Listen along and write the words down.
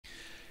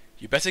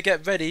You better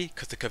get ready,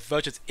 because the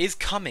convergence is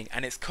coming,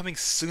 and it's coming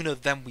sooner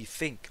than we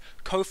think.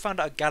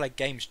 Co-founder of GALA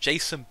Games,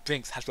 Jason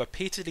Brinks, has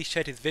repeatedly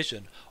shared his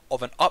vision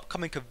of an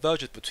upcoming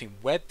convergence between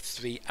Web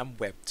 3 and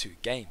Web 2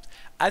 games.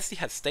 As he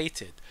has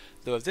stated,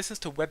 the resistance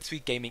to Web 3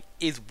 gaming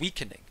is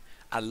weakening,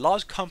 and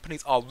large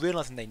companies are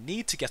realizing they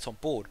need to get on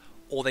board,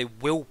 or they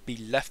will be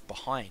left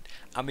behind,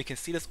 and we can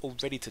see this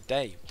already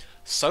today.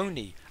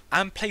 Sony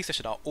and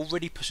PlayStation are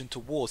already pushing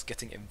towards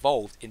getting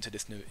involved into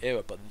this new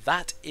era, but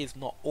that is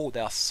not all.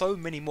 There are so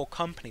many more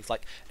companies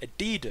like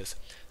Adidas,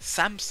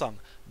 Samsung,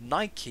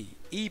 Nike,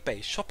 eBay,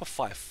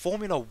 Shopify,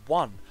 Formula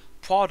One,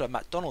 Prada,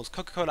 McDonald's,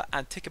 Coca-Cola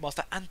and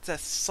Ticketmaster, and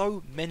there's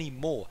so many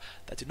more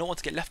that do not want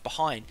to get left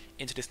behind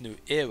into this new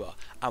era.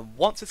 And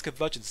once this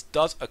convergence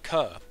does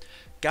occur,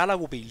 GALA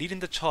will be leading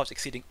the charge,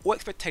 exceeding all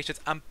expectations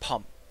and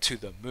pumped to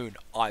the moon.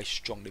 I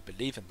strongly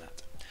believe in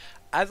that.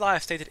 As I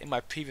have stated in my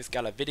previous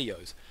GALA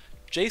videos,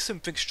 Jason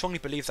Brinks strongly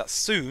believes that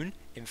soon,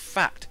 in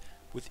fact,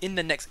 within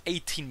the next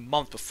 18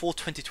 months before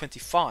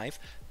 2025,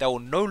 there will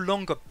no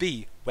longer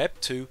be Web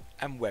 2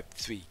 and Web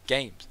 3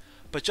 games,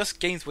 but just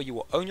games where you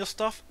will own your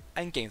stuff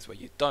and games where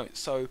you don't.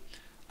 So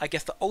I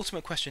guess the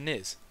ultimate question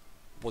is,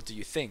 what do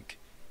you think?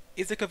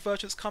 Is the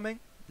convergence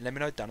coming? Let me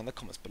know down in the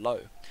comments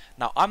below.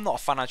 Now, I'm not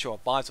a financial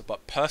advisor,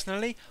 but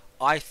personally,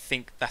 I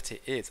think that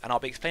it is, and I'll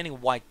be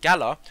explaining why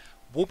GALA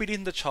will be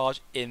leading the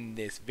charge in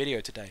this video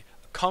today,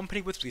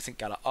 accompanied with recent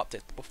GALA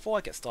updates. But before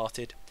I get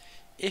started,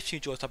 if you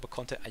enjoy this type of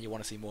content and you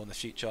want to see more in the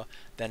future,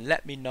 then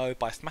let me know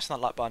by smashing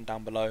that like button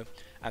down below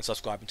and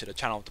subscribing to the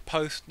channel with the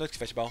post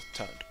notification bell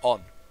turned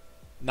on.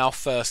 Now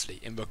firstly,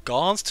 in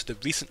regards to the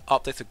recent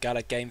updates of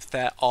GALA Games,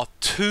 there are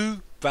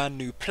two brand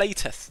new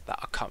playtests that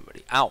are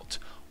currently out.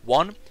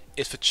 One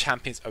is for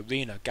Champions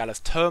Arena, GALA's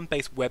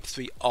turn-based Web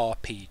 3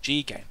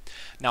 RPG game.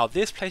 Now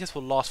this playtest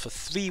will last for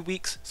 3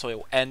 weeks, so it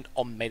will end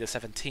on May the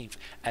 17th,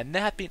 and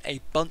there have been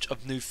a bunch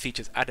of new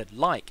features added,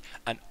 like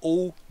an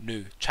all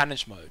new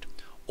challenge mode,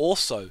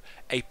 also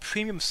a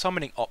premium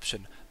summoning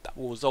option that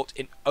will result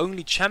in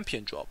only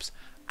champion drops,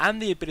 and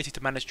the ability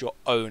to manage your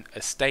own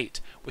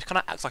estate, which kind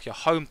of acts like your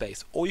home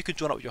base, or you can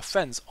join up with your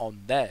friends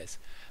on theirs.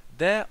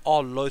 There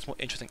are loads more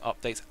interesting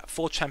updates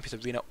for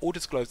Champions Arena, all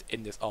disclosed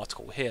in this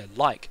article here,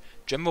 like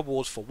gem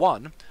rewards for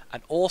one,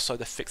 and also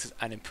the fixes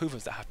and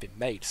improvements that have been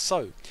made.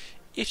 So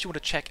if you want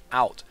to check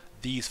out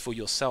these for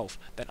yourself,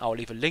 then I'll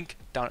leave a link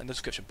down in the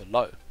description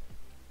below.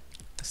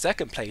 The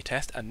second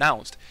playtest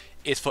announced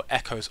is for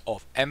Echoes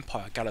of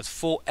Empire, GALA's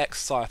 4X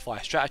sci-fi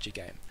strategy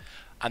game.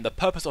 And the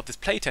purpose of this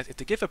playtest is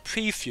to give a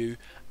preview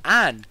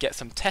and get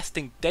some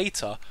testing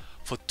data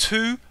for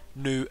two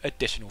new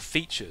additional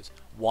features.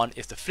 One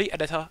is the fleet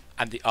editor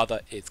and the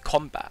other is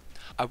combat.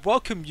 I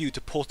welcome you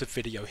to pause the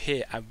video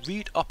here and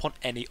read up on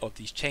any of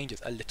these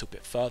changes a little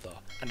bit further.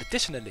 And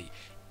additionally,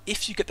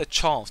 if you get the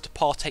chance to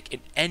partake in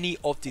any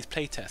of these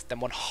playtests, then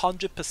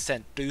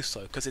 100% do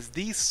so, because it's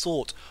these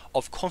sort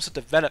of constant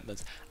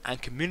developments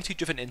and community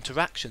driven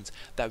interactions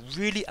that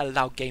really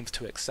allow games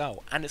to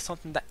excel, and it's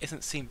something that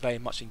isn't seen very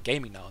much in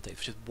gaming nowadays,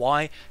 which is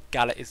why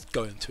GALA is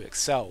going to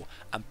excel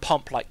and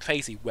pump like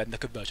crazy when the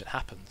conversion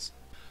happens.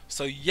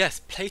 So yes,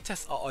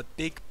 playtests are a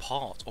big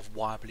part of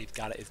why I believe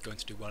GALA is going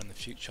to do well in the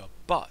future,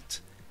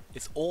 but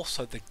it's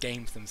also the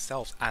games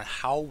themselves and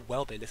how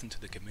well they listen to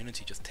the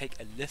community. Just take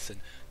a listen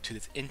to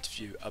this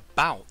interview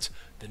about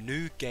the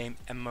new game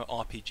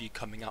MMORPG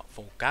coming out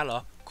for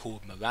GALA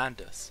called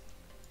Mirandas.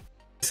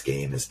 This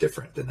game is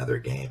different than other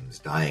games.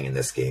 Dying in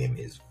this game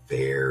is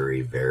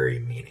very, very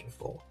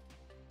meaningful.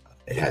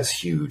 It has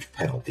huge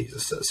penalties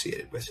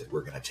associated with it.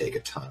 We're going to take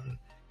a ton,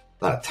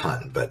 not a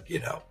ton, but you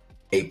know,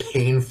 a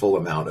painful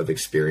amount of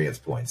experience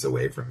points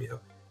away from you.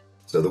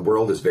 So the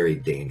world is very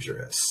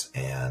dangerous,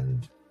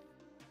 and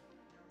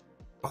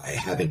by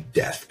having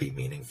death be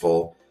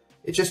meaningful,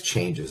 it just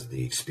changes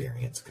the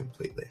experience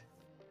completely.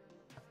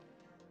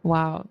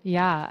 Wow.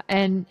 Yeah.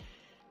 And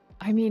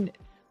I mean,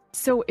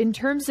 so in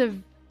terms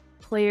of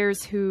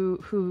players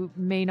who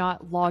may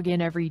not log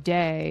in every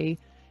day,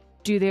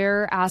 do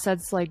their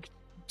assets like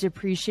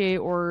depreciate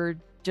or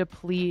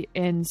deplete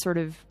in sort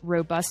of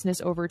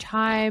robustness over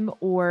time,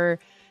 or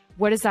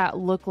what does that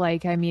look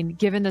like? I mean,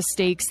 given the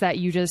stakes that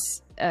you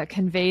just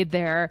conveyed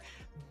there,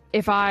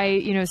 if I,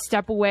 you know,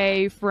 step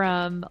away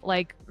from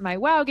like my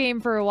WoW game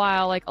for a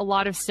while, like a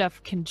lot of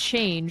stuff can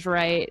change,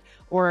 right?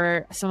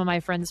 Or some of my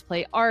friends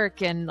play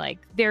Arc and like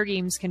their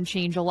games can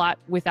change a lot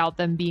without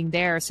them being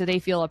there. So they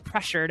feel a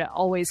pressure to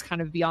always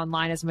kind of be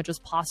online as much as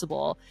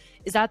possible.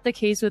 Is that the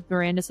case with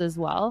Miranda's as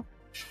well?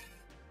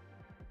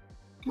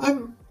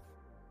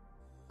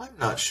 I'm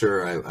not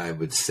sure I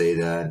would say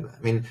that.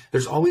 I mean,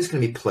 there's always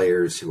going to be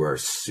players who are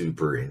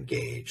super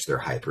engaged. They're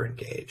hyper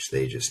engaged.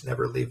 They just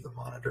never leave the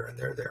monitor and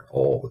they're there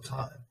all the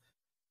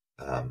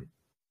time.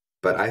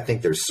 But I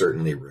think there's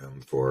certainly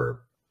room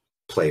for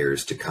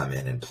players to come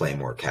in and play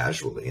more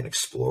casually and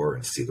explore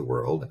and see the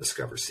world and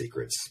discover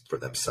secrets for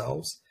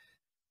themselves.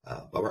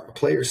 But our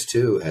players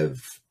too have,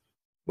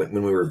 when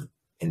we were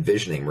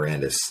envisioning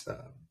Miranda's,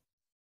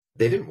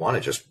 they didn't want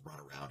to just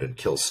run around and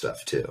kill stuff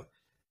too.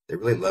 They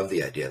really love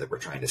the idea that we're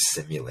trying to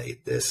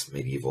simulate this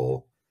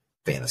medieval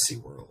fantasy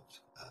world.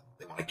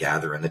 They want to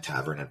gather in the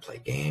tavern and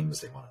play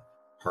games. They want to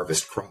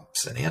harvest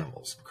crops and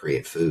animals and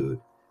create food.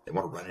 They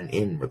want to run an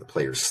inn where the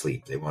players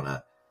sleep. They want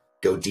to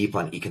go deep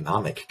on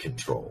economic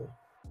control.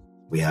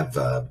 We have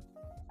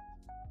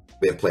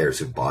players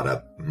who bought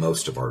up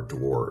most of our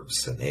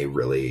dwarves, and they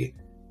really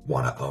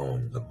want to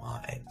own the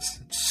mines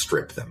and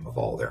strip them of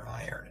all their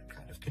iron and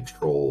kind of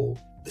control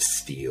the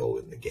steel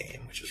in the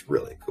game, which is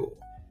really cool.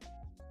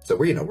 So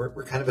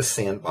we're kind of a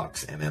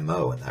sandbox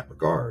MMO in that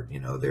regard.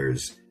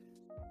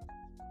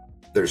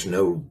 There's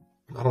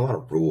not a lot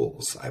of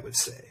rules, I would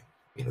say.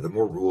 The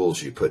more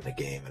rules you put in a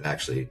game, it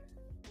actually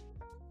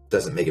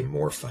doesn't make it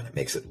more fun, it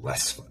makes it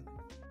less fun.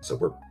 So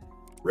we're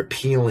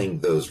repealing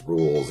those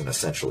rules and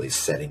essentially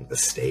setting the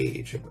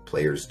stage, and what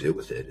players do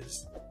with it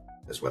is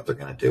what they're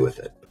going to do with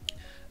it.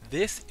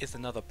 This is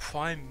another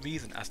prime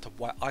reason as to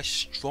why I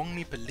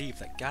strongly believe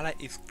that GALA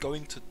is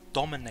going to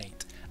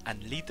dominate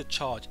and lead the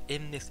charge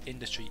in this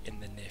industry in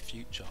the near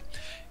future.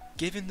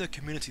 Giving the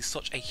community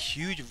such a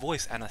huge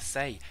voice and a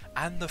say,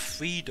 and the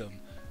freedom,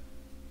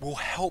 will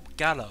help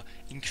GALA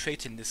in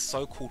creating this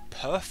so-called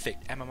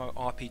perfect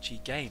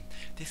MMORPG game.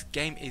 This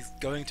game is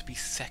going to be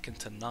second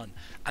to none,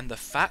 and the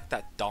fact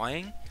that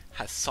dying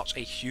has such a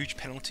huge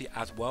penalty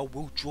as well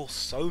will draw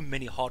so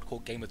many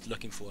hardcore gamers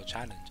looking for a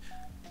challenge.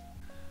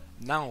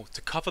 Now,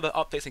 to cover the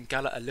updates in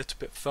GALA a little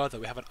bit further,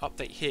 we have an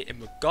update here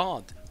in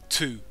regard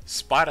to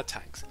spider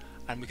tanks.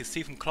 And we can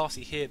see from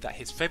Classy here that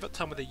his favourite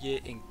time of the year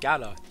in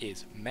GALA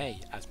is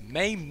May, as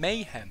May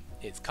Mayhem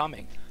is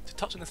coming. To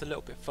touch on this a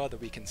little bit further,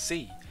 we can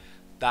see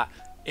that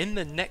in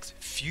the next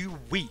few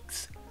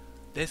weeks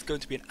there's going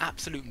to be an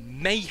absolute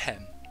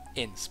mayhem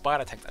in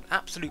spider tanks, an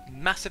absolute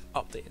massive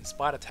update in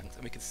spider tanks,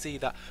 and we can see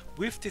that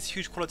with this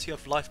huge quality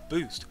of life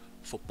boost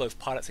for both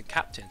pilots and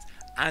captains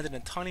and an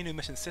entirely new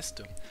mission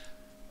system,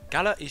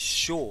 GALA is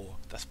sure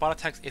that Spider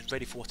Tanks is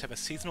ready for whatever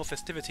seasonal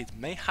festivities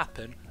may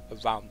happen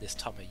around this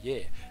time of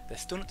year. They're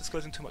still not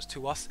disclosing too much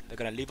to us, they're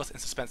going to leave us in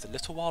suspense a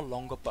little while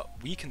longer, but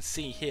we can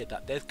see here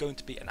that there's going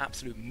to be an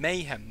absolute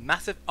mayhem,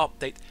 massive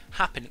update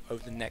happening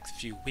over the next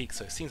few weeks,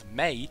 so it seems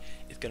May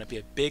is going to be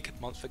a big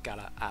month for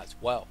GALA as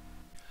well.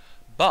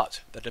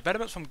 But the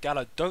developments from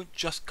GALA don't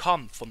just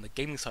come from the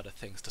gaming side of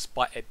things,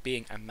 despite it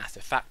being a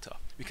massive factor.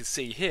 We can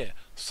see here,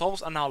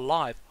 souls are now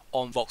live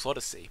on Vox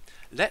Odyssey.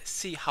 Let's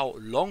see how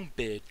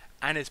Longbeard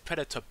and his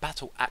predator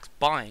battle axe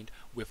bind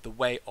with the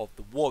way of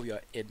the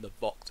warrior in the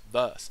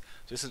Voxverse.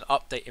 So this is an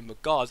update in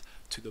regards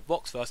to the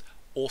Voxverse,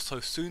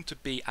 also soon to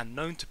be and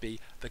known to be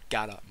the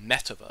GALA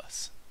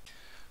metaverse.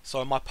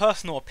 So in my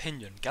personal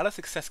opinion, GALA's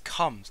success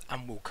comes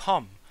and will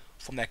come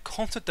from their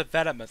constant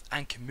development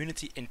and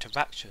community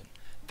interaction.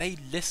 They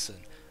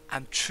listen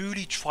and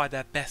truly try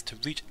their best to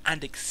reach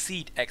and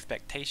exceed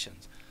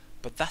expectations.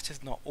 But that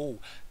is not all.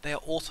 They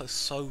are also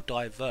so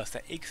diverse.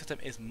 Their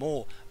ecosystem is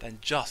more than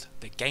just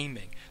the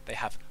gaming. They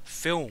have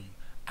film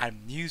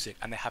and music,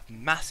 and they have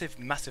massive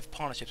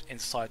partnerships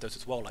inside those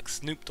as well, like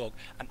Snoop Dogg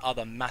and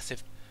other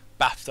massive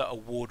BAFTA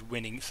award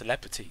winning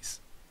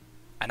celebrities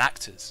and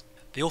actors.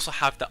 They also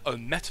have their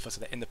own metaverse that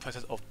they're in the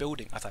process of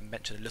building, as I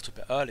mentioned a little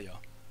bit earlier.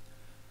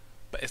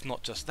 But it's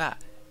not just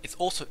that. It's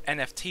also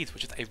NFTs,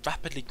 which is a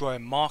rapidly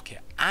growing market,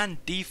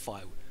 and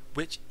DeFi,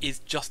 which is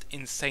just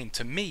insane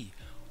to me.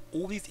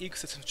 All these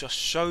ecosystems just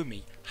show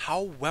me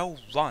how well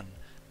run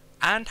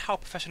and how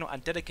professional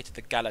and dedicated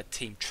the GALA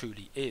team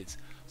truly is.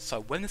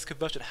 So when this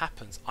conversion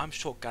happens, I'm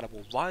sure GALA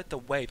will ride the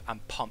wave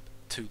and pump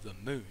to the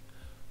moon.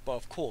 But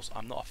of course,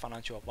 I'm not a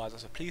financial advisor,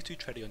 so please do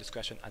tread at your own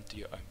discretion and do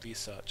your own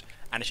research.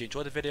 And if you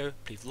enjoyed the video,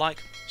 please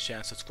like, share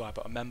and subscribe.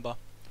 But remember,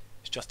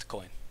 it's just a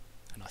coin.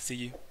 And I'll see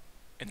you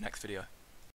in the next video.